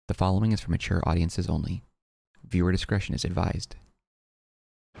The following is for mature audiences only. Viewer discretion is advised.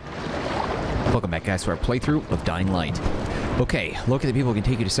 Welcome back, guys, to our playthrough of Dying Light. Okay, look at the people who can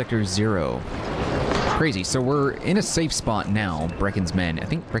take you to Sector 0. Crazy. So we're in a safe spot now, Brecken's men. I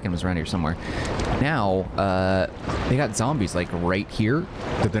think Brecken was around here somewhere. Now, they got zombies, like, right here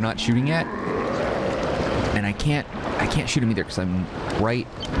that they're not shooting at. And I can't shoot them either because I'm right...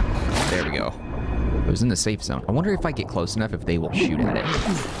 There we go. I was in the safe zone. I wonder if I get close enough if they will shoot at it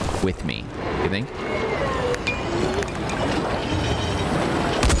with me. You think?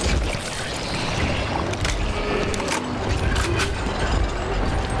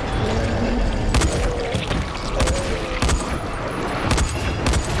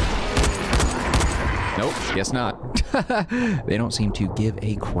 Nope, guess not. They don't seem to give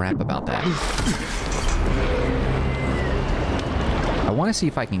a crap about that. I want to see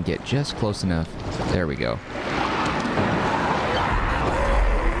if I can get just close enough. There we go.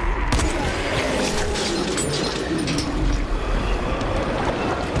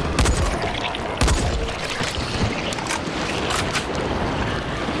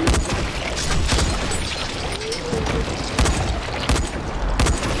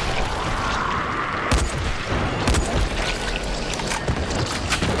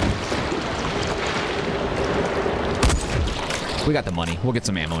 We got the money. We'll get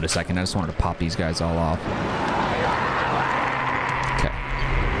some ammo in a second. I just wanted to pop these guys all off. Okay.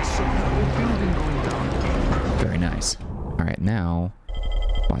 Very nice. All right, now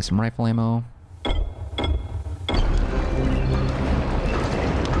buy some rifle ammo.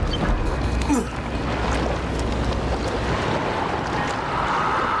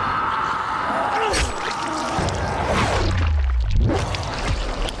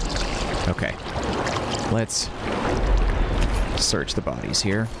 Okay. Let's search the bodies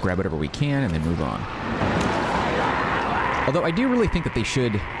here, grab whatever we can, and then move on. Although I do really think that they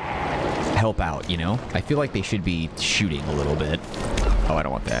should help out, you know? I feel like they should be shooting a little bit. Oh, I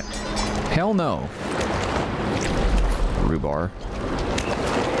don't want that. Hell no. Rhubarb.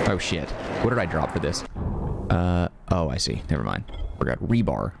 Oh, shit. What did I drop for this? Oh, I see. Never mind. Forgot.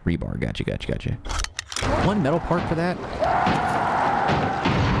 Rebar. Rebar. Gotcha. One metal part for that?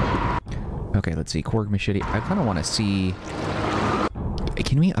 Okay, let's see. Korg machete. I kind of want to see...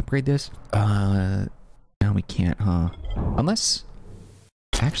 Can we upgrade this? No, we can't, huh? Unless...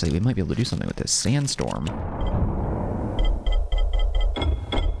 Actually, we might be able to do something with this. Sandstorm.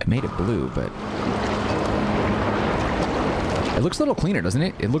 It made it blue, but... It looks a little cleaner, doesn't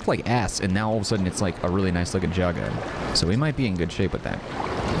it? It looked like ass, and now all of a sudden it's like a really nice looking shotgun. So we might be in good shape with that.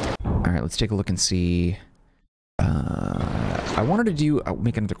 Alright, let's take a look and see... I wanted to do...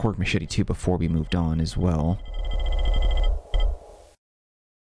 make another Korg machete too before we moved on as well.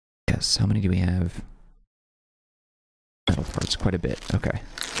 Yes, how many do we have? Metal parts, quite a bit. Okay.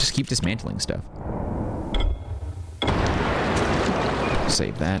 Just keep dismantling stuff.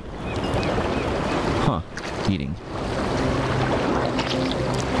 Save that. Huh. Eating.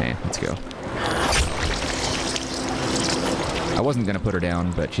 Okay, let's go. I wasn't gonna put her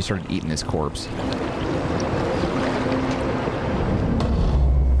down, but she started eating this corpse.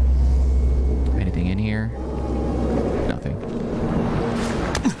 Anything in here? Nothing.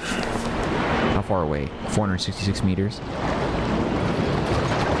 How far away? 466 meters.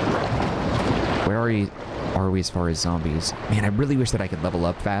 Where are we as far as zombies? Man, I really wish that I could level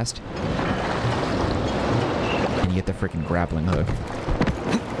up fast. And get the freaking grappling hook.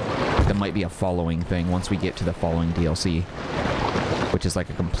 That might be a following thing once we get to the following DLC. Which is like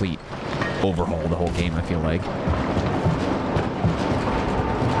a complete overhaul of the whole game, I feel like.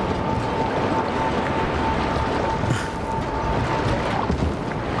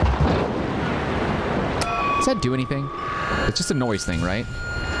 Does that do anything? It's just a noise thing, right?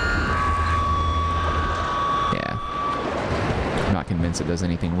 Yeah. I'm not convinced it does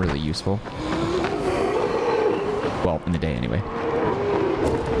anything really useful. Well, in the day anyway.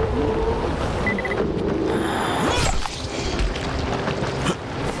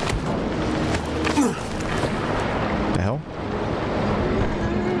 The hell?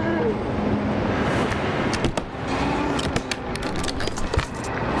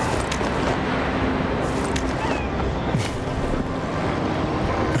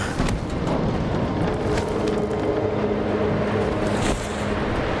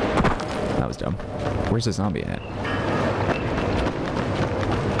 Where's the zombie at?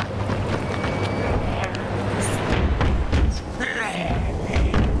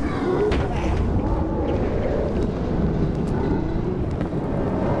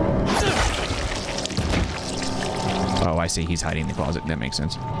 Oh, I see. He's hiding in the closet. That makes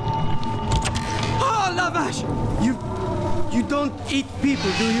sense. Oh, Lavash! You don't eat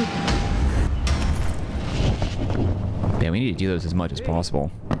people, do you? Yeah, we need to do those as much as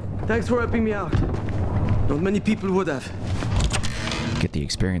possible. Thanks for helping me out. Not many people would have. Get the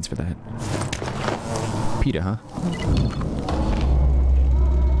experience for that. PETA, huh?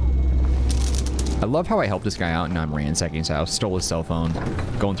 I love how I helped this guy out and I'm ransacking his house. Stole his cell phone.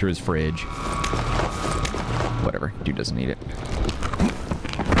 Going through his fridge. Whatever. Dude doesn't need it.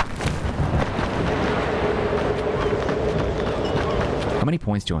 How many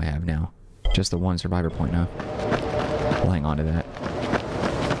points do I have now? Just the one survivor point now. I'll hang on to that.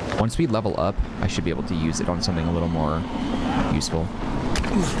 Once we level up, I should be able to use it on something a little more useful.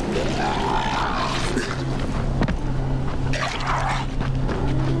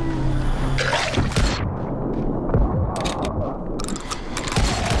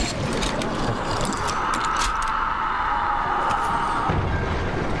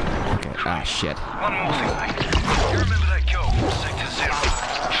 Okay. Ah, shit. One more thing, mate. You remember that girl from Sector 0?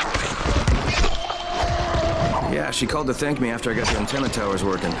 Yeah, she called to thank me after I got the antenna towers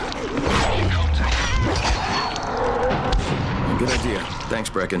working. Good idea. Thanks,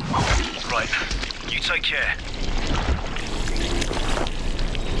 Brecken. Right. You take care.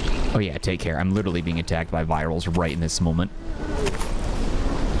 Oh yeah, take care. I'm literally being attacked by virals right in this moment.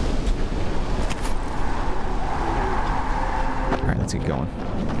 Alright, let's get going.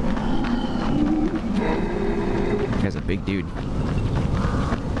 This guy's a big dude.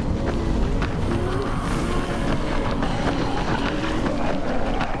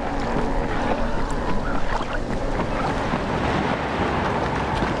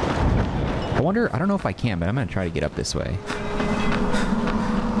 I don't know if I can, but I'm going to try to get up this way.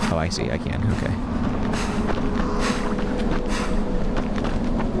 Oh, I see. I can. Okay.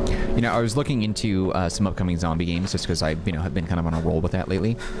 You know, I was looking into some upcoming zombie games just because I, you know, have been kind of on a roll with that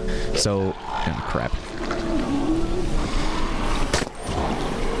lately. So, oh, crap.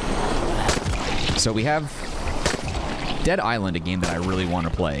 So we have Dead Island, a game that I really want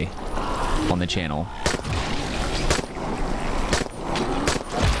to play on the channel.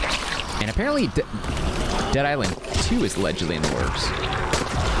 And apparently, Dead Island 2 is allegedly in the works.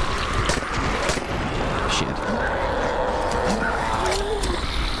 Shit.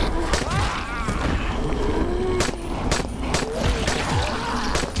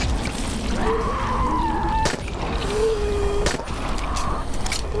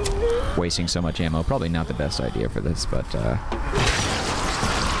 Wasting so much ammo. Probably not the best idea for this, but,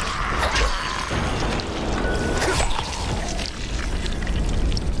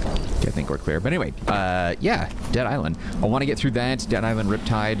 I think we're clear. But anyway, yeah, Dead Island. I want to get through that. Dead Island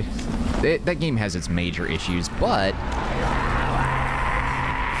Riptide. That game has its major issues, but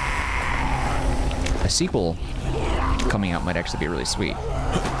a sequel coming out might actually be really sweet.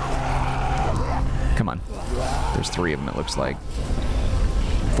 Come on. There's 3 of them, it looks like.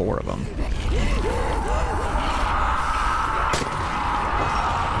 4 of them.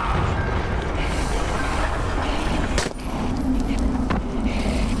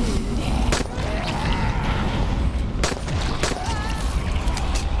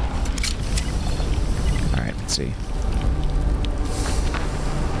 See.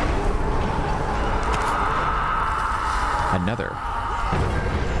 Another.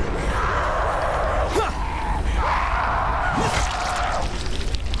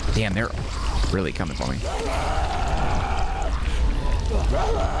 Damn, they're really coming for me.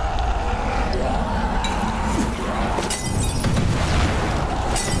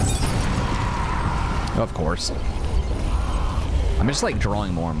 Of course. I'm just like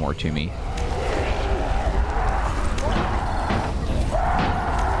drawing more and more to me.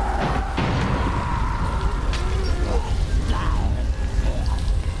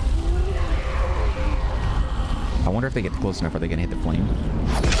 I wonder if they get close enough, are they gonna hit the flame?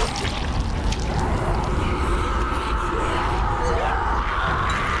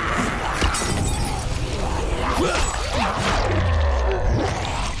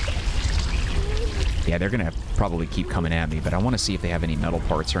 Yeah, they're gonna probably keep coming at me, but I want to see if they have any metal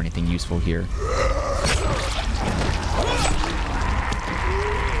parts or anything useful here.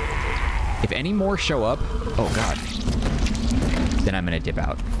 If any more show up, oh god, then I'm gonna dip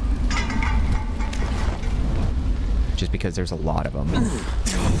out. Just because there's a lot of them.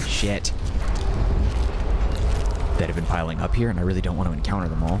 Shit. That have been piling up here, and I really don't want to encounter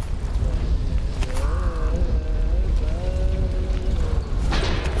them all.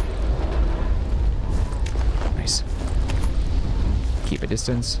 Nice. Keep a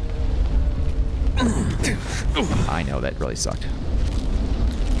distance. I know, that really sucked.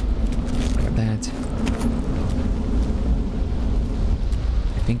 Grab that.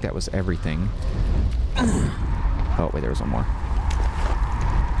 I think that was everything. Oh, wait, there was one more.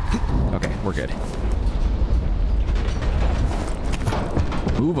 Okay, we're good.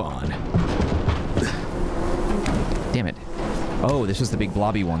 Move on. Damn it. Oh, this was the big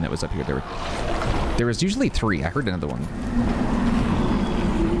blobby one that was up here. There was usually 3. I heard another one.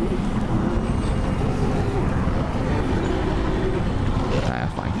 Ah,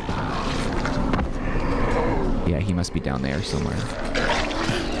 fine. Yeah, he must be down there somewhere.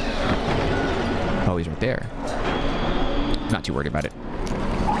 Oh, he's right there. Not too worried about it.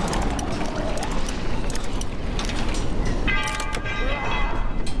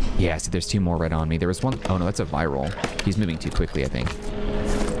 Yeah, see, there's 2 more right on me. There was one... Oh, no, that's a viral. He's moving too quickly, I think.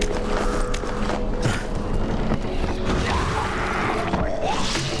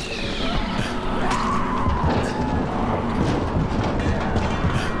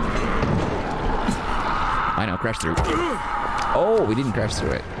 I know, crash through. Oh, we didn't crash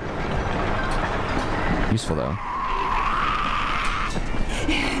through it. Useful, though.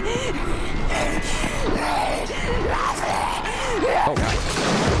 Oh, God.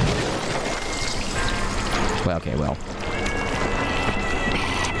 Well, okay, well.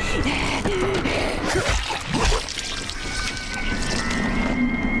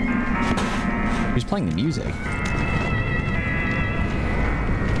 He's playing the music.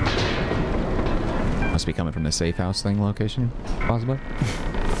 Must be coming from the safe house thing location, possibly.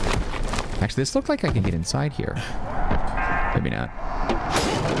 Actually, this looks like I can get inside here. Maybe not.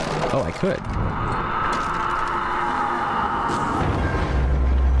 Oh, I could.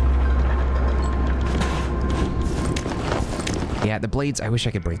 Yeah, the blades, I wish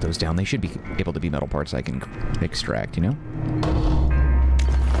I could break those down. They should be able to be metal parts I can extract, you know?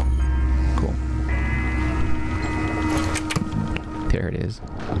 Cool. There it is.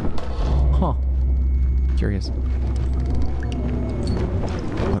 Huh. Curious.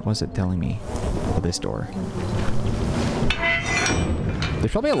 What was it telling me? Oh, this door.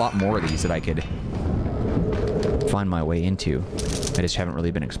 There's probably a lot more of these that I could find my way into. I just haven't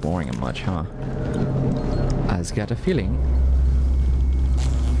really been exploring them much, huh? I've got a feeling.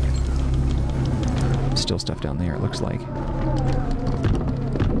 Still stuff down there, it looks like.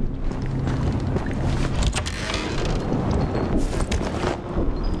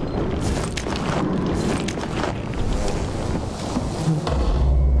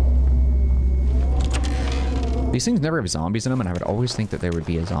 These things never have zombies in them, and I would always think that there would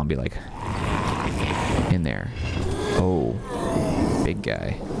be a zombie, like, in there. Oh, big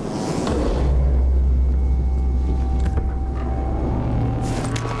guy.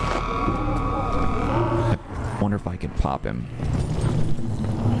 I wonder if I could pop him.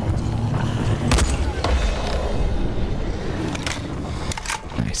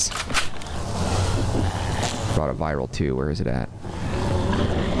 Nice. Brought a viral too. Where is it at?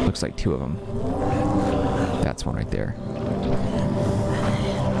 Looks like 2 of them. That's one right there.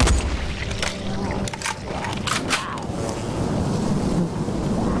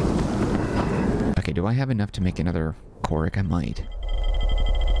 Okay, do I have enough to make another Coric? I might.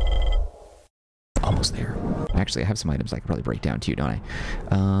 Almost there. Actually, I have some items I could probably break down too, don't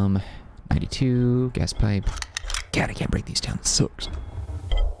I? 92, gas pipe. God, I can't break these down. It sucks.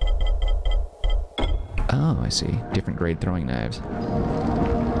 Oh, I see. Different grade throwing knives.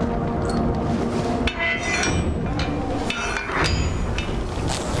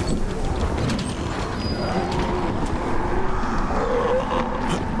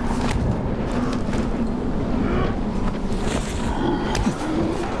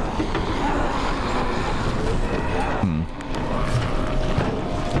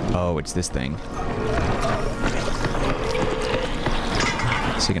 Oh, it's this thing.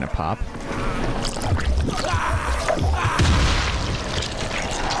 Is he gonna pop?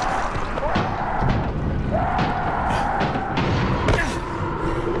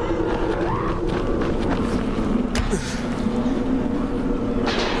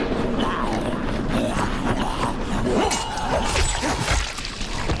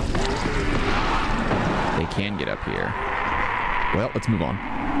 They can get up here. Well, let's move on.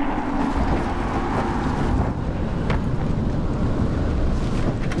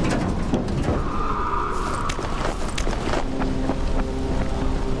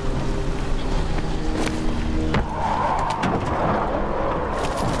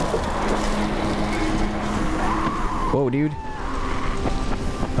 Whoa, dude.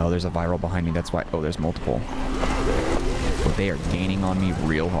 Oh, there's a viral behind me. That's why. Oh, there's multiple. But they are gaining on me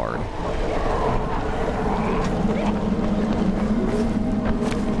real hard.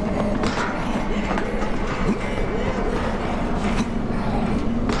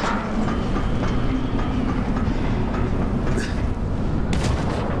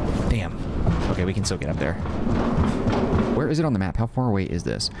 still get up there. Where is it on the map? How far away is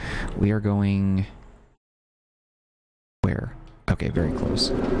this? We are going... Where? Okay, very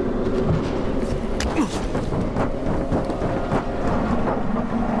close.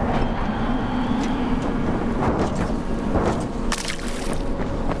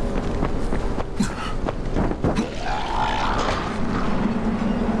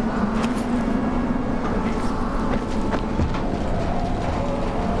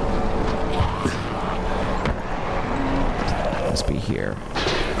 Must be here.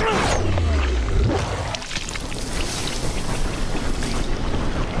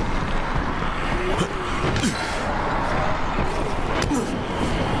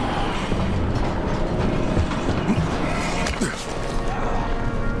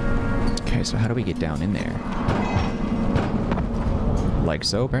 Okay, so how do we get down in there? Like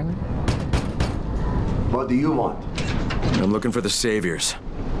so, apparently? What do you want? I'm looking for the saviors.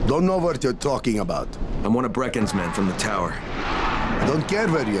 Don't know what you're talking about. I'm one of Brecken's men from the tower. I don't care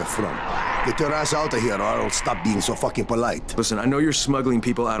where you're from. Get your ass out of here or I'll stop being so fucking polite. Listen, I know you're smuggling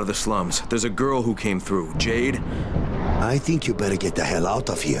people out of the slums. There's a girl who came through, Jade. I think you better get the hell out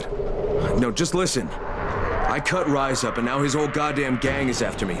of here. No, just listen. I cut Rise up and now his whole goddamn gang is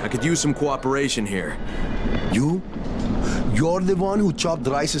after me. I could use some cooperation here. You? You're the one who chopped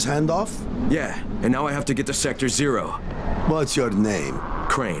Rice's hand off? Yeah, and now I have to get to Sector 0. What's your name?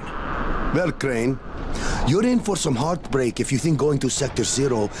 Crane. Well, Crane, you're in for some heartbreak if you think going to Sector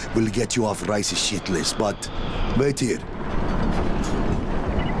 0 will get you off Rice's shit list, but wait here.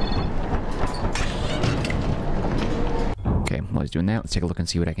 Okay, while he's doing that, let's take a look and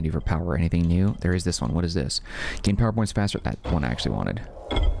see what I can do for power. Anything new? There is this one. What is this? Gain power points faster. That one I actually wanted.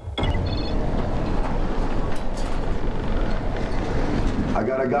 I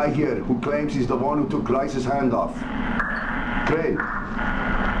got a guy here who claims he's the one who took Rice's hand off. Crane.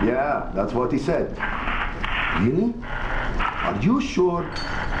 Yeah, that's what he said. Really? Are you sure?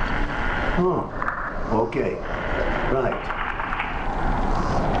 Huh. Okay. Right.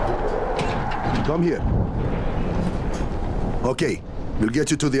 Come here. Okay, we'll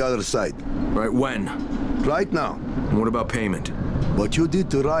get you to the other side. Right, when? Right now. And what about payment? What you did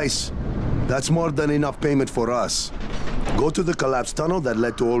to Rice, that's more than enough payment for us. Go to the collapsed tunnel that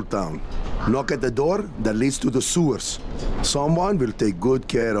led to Old Town. Knock at the door that leads to the sewers. Someone will take good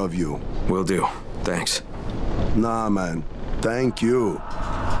care of you. Will do. Thanks. Nah, man. Thank you.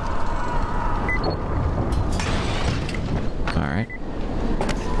 All right.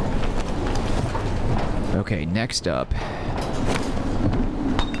 Okay, next up.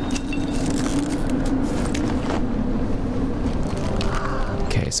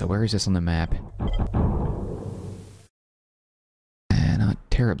 Okay, so where is this on the map? Not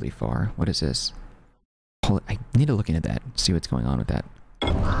terribly far. What is this? I need to look into that, see what's going on with that.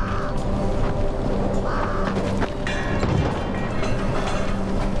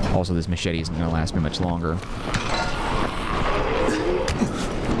 Also, this machete isn't going to last me much longer.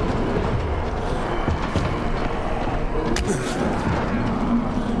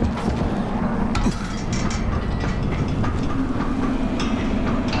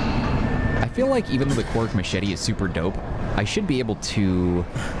 I feel like even though the Quark machete is super dope, I should be able to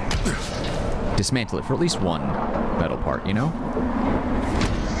dismantle it for at least one metal part, you know?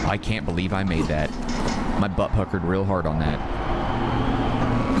 I can't believe I made that. My butt puckered real hard on that.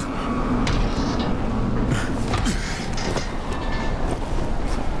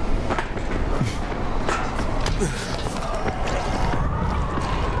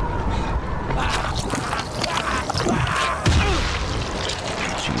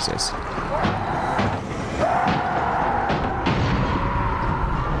 Jesus.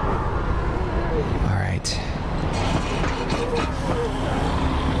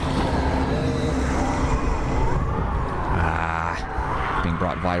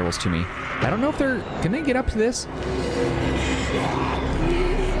 Virals to me. I don't know if they're... Can they get up to this?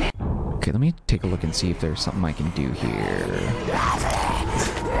 Okay, let me take a look and see if there's something I can do here.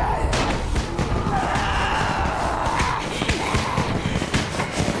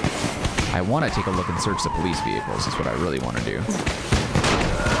 I want to take a look and search the police vehicles. That's what I really want to do.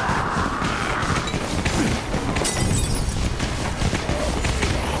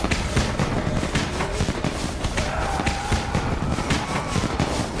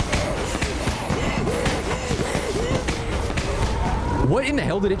 What in the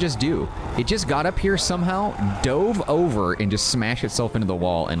hell did it just do? It just got up here somehow, dove over, and just smashed itself into the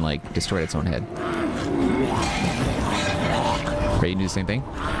wall and, like, destroyed its own head. Ready to do the same thing?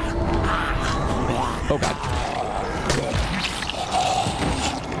 Oh, God.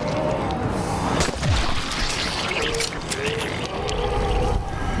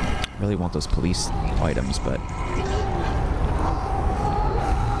 Really? really want those police items, but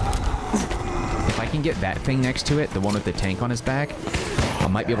if I can get that thing next to it, the one with the tank on his back, I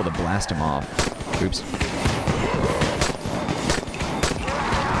might be able to blast him off. Oops.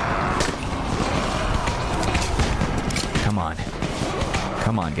 Come on.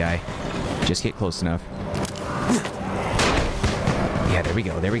 Come on, guy. Just get close enough. Yeah, there we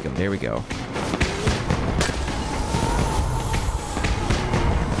go, there we go, there we go.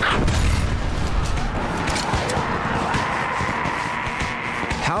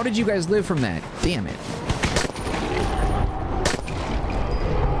 How did you guys live from that? Damn it.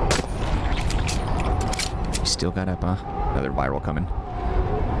 You still got up, huh? Another viral coming.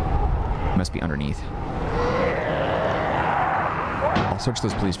 Must be underneath. I'll search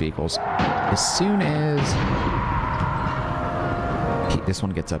those police vehicles. As soon as this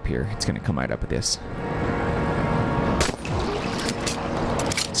one gets up here, it's gonna come right up with this.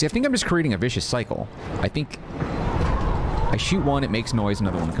 See, I think I'm just creating a vicious cycle. I think I shoot one, it makes noise,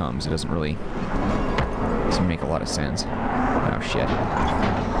 another one comes. It doesn't really make a lot of sense. Oh, shit.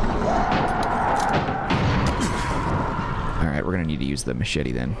 Alright, we're gonna need to use the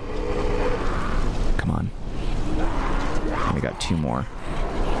machete then. Come on. We got 2 more.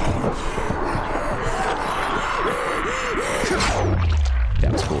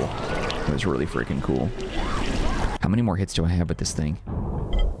 That was cool. That was really freaking cool. How many more hits do I have with this thing?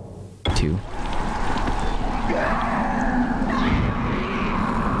 2.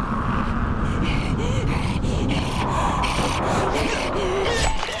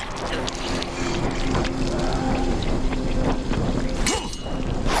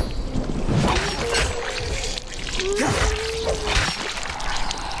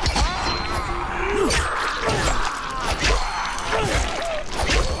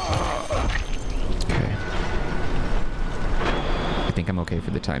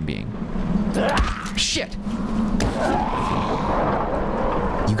 For the time being. Shit!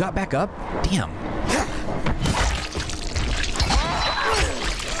 You got back up? Damn.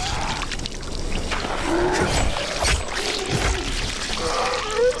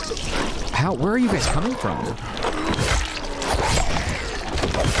 How? Where are you guys coming from?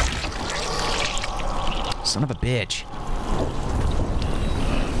 Son of a bitch.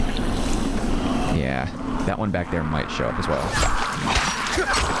 Yeah, that one back there might show up as well.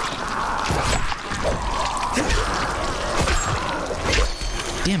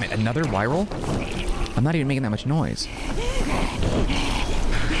 Damn it, another viral? I'm not even making that much noise.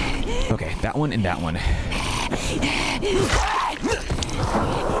 Okay, that one and that one.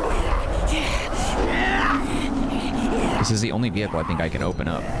 This is the only vehicle I think I can open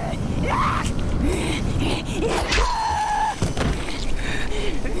up.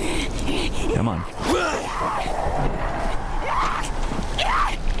 Come on.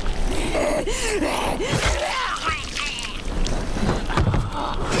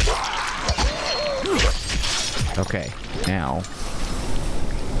 Okay, now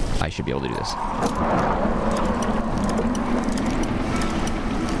I should be able to do this.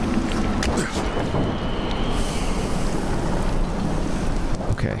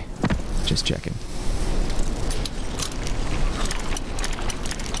 Okay, just checking.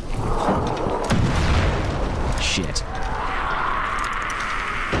 Shit.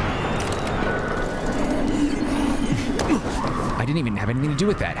 I didn't even have anything to do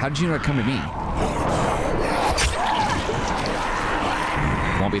with that. How did you know to come to me?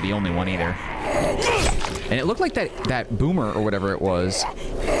 Won't be the only one either. And it looked like that boomer or whatever it was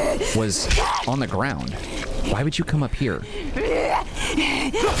on the ground. Why would you come up here?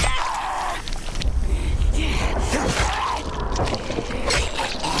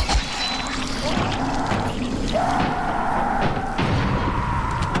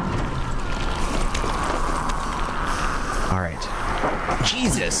 All right.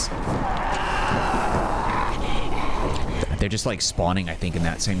 Jesus. They're just like spawning, I think, in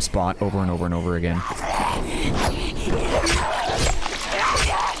that same spot over and over and over again.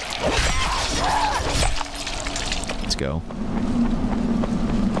 Let's go.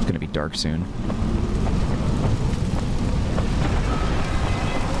 It's gonna be dark soon.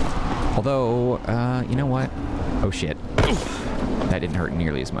 Although, you know what? Oh shit. That didn't hurt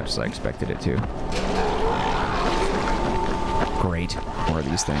nearly as much as I expected it to. Great. More of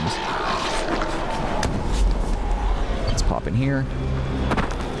these things. Pop in here.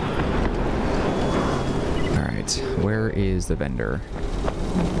 Alright, where is the vendor?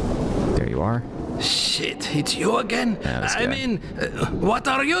 There you are. Shit, it's you again? I mean, what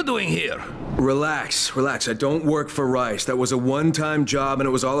are you doing here? Relax, relax. I don't work for Rice. That was a one-time job and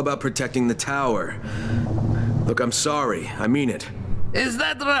it was all about protecting the tower. Look, I'm sorry. I mean it. Is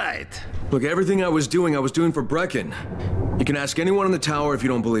that right? Look, everything I was doing for Brecken. You can ask anyone in the tower if you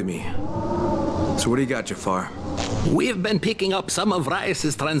don't believe me. So what do you got, Jafar? We've been picking up some of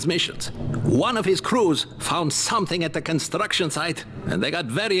Rice's transmissions. One of his crews found something at the construction site, and they got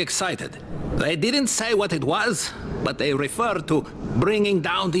very excited. They didn't say what it was, but they referred to bringing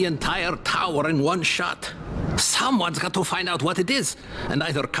down the entire tower in one shot. Someone's got to find out what it is, and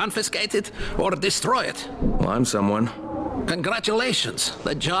either confiscate it or destroy it. Well, I'm someone. Congratulations.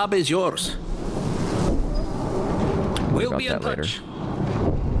 The job is yours. We'll be in touch.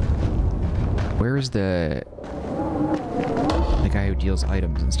 Where is the guy who deals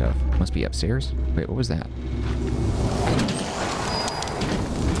items and stuff? Must be upstairs? Wait, what was that?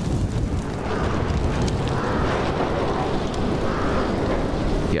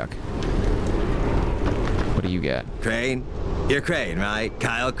 Yuck. What do you got? Crane? You're Crane, right?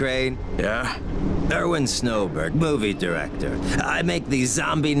 Kyle Crane? Yeah? Erwin Snowberg, movie director. I make the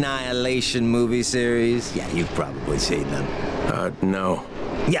Zombie Annihilation movie series. Yeah, you've probably seen them. No.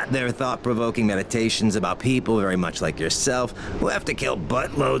 Yeah, they're thought-provoking meditations about people very much like yourself who have to kill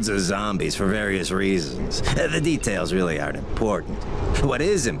buttloads of zombies for various reasons. The details really aren't important. What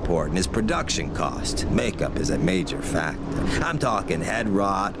is important is production cost. Makeup is a major factor. I'm talking head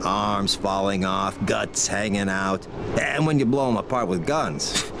rot, arms falling off, guts hanging out. And when you blow them apart with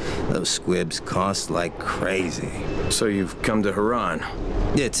guns, those squibs cost like crazy. So you've come to Harran.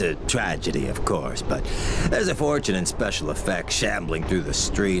 It's a tragedy, of course, but there's a fortune in special effects shambling through the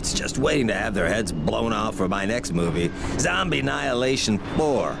streets, just waiting to have their heads blown off for my next movie, Zombie Annihilation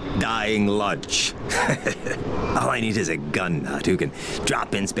 4, Dying Lunch. All I need is a gun nut who can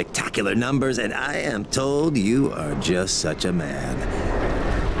drop in spectacular numbers, and I am told you are just such a man.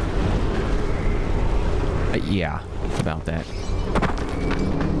 Yeah, about that.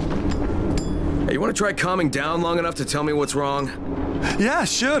 Hey, you want to try calming down long enough to tell me what's wrong? Yeah,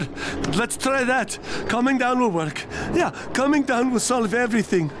 sure. Let's try that. Calming down will work. Yeah, calming down will solve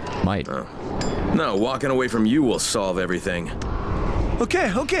everything. Might. No, walking away from you will solve everything. Okay,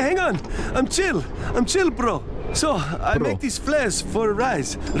 hang on. I'm chill, bro. So, I make these flares for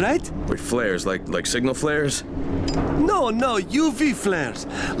Rise, right? Wait, flares? Like signal flares? No, UV flares.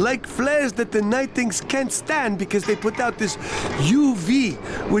 Like flares that the night things can't stand because they put out this UV,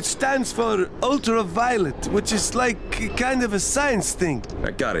 which stands for ultraviolet, which is like kind of a science thing.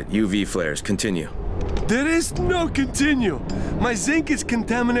 I got it. UV flares. Continue. There is no continue. My zinc is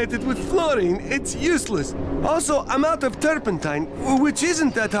contaminated with fluorine. It's useless. Also, I'm out of turpentine, which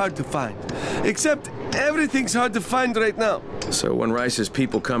isn't that hard to find. Except everything's hard to find right now. So when Rice's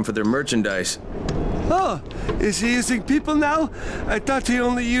people come for their merchandise... Oh, is he using people now? I thought he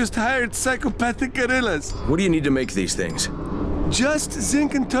only used hired psychopathic gorillas. What do you need to make these things? Just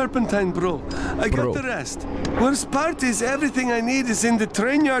zinc and turpentine, bro. I got the rest. Worst part is everything I need is in the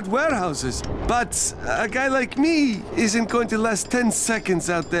train yard warehouses. But a guy like me isn't going to last 10 seconds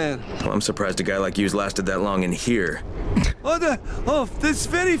out there. Well, I'm surprised a guy like you's lasted that long in here. Oh, that's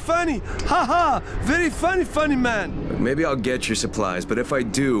very funny. Ha! Very funny man. Maybe I'll get your supplies, but if I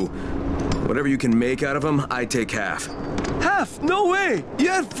do, whatever you can make out of them, I take half. Half? No way!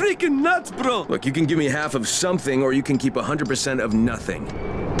 You're freaking nuts, bro! Look, you can give me half of something, or you can keep 100% of nothing.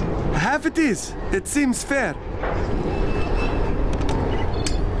 Half it is. It seems fair.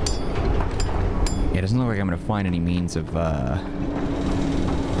 Yeah, it doesn't look like I'm gonna find any means of,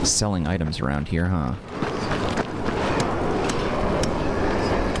 selling items around here, huh?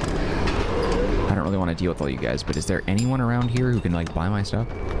 I don't really want to deal with all you guys, but is there anyone around here who can, like, buy my stuff?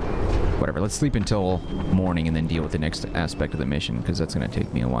 Whatever, let's sleep until morning and then deal with the next aspect of the mission, because that's going to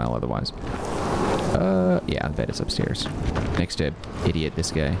take me a while otherwise. Yeah, the bed is upstairs. Next to idiot,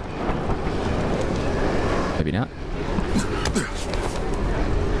 this guy. Maybe not.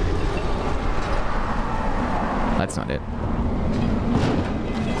 That's not it.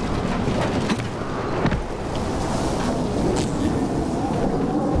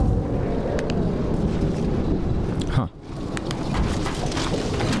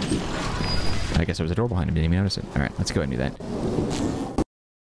 I guess there was a door behind him, didn't even notice it. Alright, let's go ahead and do that.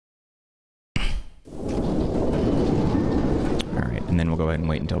 Alright, and then we'll go ahead and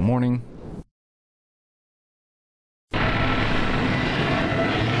wait until morning.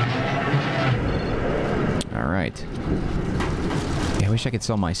 Alright. Yeah, I wish I could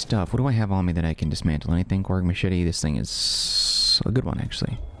sell my stuff. What do I have on me that I can dismantle? Anything? Quark machete? This thing is a good one,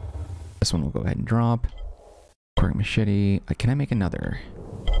 actually. This one we'll go ahead and drop. Quark machete. Can I make another?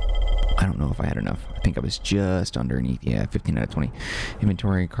 I don't know if I had enough. I think I was just underneath. Yeah, 15 out of 20.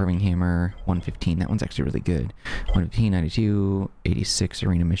 Inventory, carving hammer, 115. That one's actually really good. 115, 92, 86,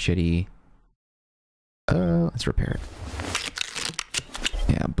 arena machete. Let's repair it.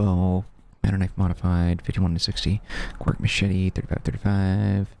 Yeah, bow, matter knife modified, 51 to 60. Quirk machete, 35,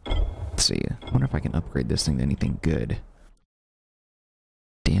 35. Let's see. I wonder if I can upgrade this thing to anything good.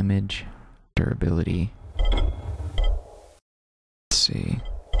 Damage, durability. Let's see.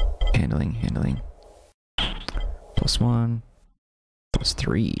 Handling. +1.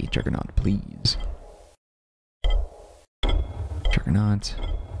 +3. Juggernaut, please. Juggernaut.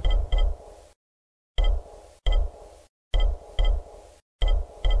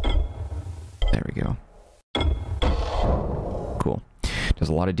 There we go. Cool. Does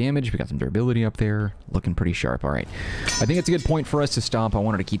a lot of damage. We got some durability up there. Looking pretty sharp. All right. I think it's a good point for us to stop. I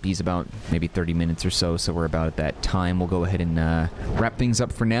wanted to keep these about maybe 30 minutes or so, so we're about at that time. We'll go ahead and wrap things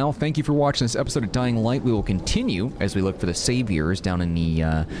up for now. Thank you for watching this episode of Dying Light. We will continue as we look for the saviors down in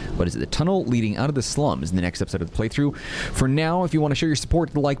the, the tunnel leading out of the slums in the next episode of the playthrough. For now, if you want to show your support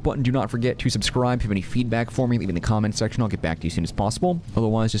to the like button, do not forget to subscribe. If you have any feedback for me, leave in the comments section. I'll get back to you as soon as possible.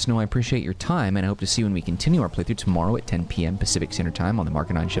 Otherwise, just know I appreciate your time, and I hope to see you when we continue our playthrough tomorrow at 10 p.m. Pacific Standard Time on the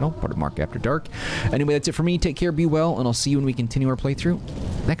Marcanine channel, part of Mark After Dark. Anyway, that's it for me. Take care, be well, and I'll see you when we continue our playthrough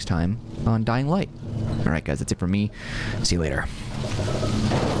next time on Dying Light. Alright guys, that's it from me. See you later.